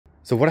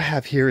So what I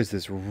have here is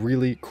this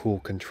really cool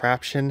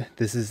contraption.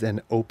 This is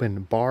an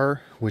open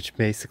bar, which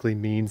basically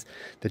means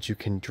that you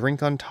can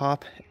drink on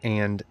top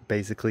and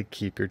basically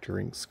keep your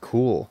drinks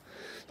cool.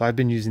 So I've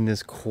been using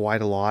this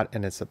quite a lot,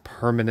 and it's a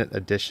permanent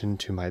addition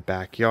to my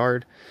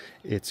backyard.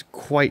 It's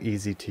quite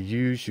easy to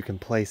use. You can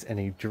place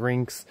any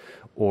drinks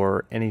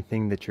or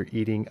anything that you're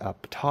eating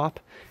up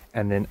top,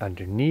 and then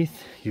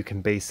underneath you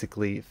can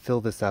basically fill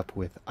this up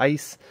with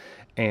ice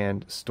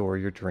and store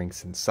your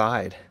drinks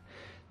inside.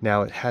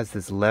 Now it has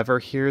this lever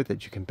here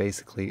that you can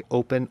basically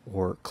open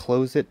or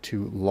close it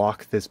to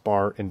lock this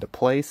bar into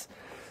place.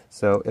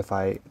 So if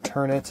I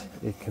turn it,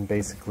 it can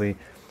basically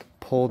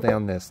pull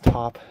down this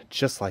top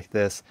just like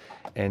this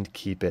and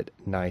keep it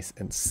nice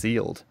and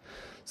sealed.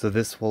 So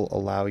this will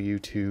allow you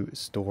to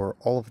store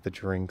all of the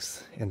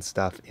drinks and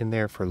stuff in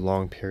there for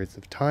long periods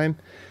of time.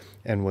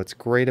 And what's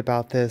great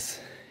about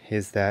this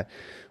is that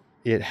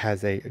it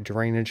has a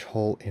drainage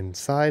hole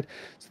inside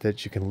so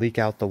that you can leak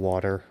out the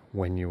water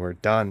when you are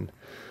done.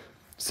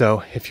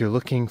 So if you're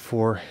looking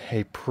for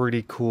a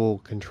pretty cool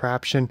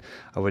contraption,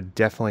 I would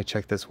definitely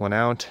check this one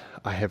out.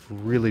 I have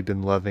really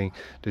been loving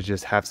to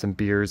just have some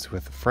beers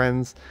with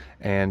friends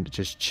and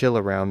just chill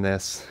around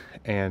this,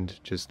 and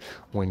just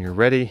when you're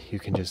ready, you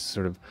can just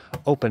sort of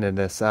open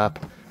this up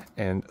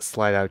and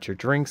slide out your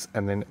drinks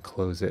and then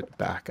close it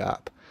back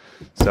up.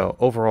 So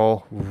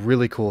overall,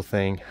 really cool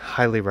thing.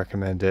 Highly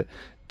recommend it.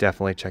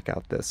 Definitely check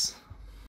out this.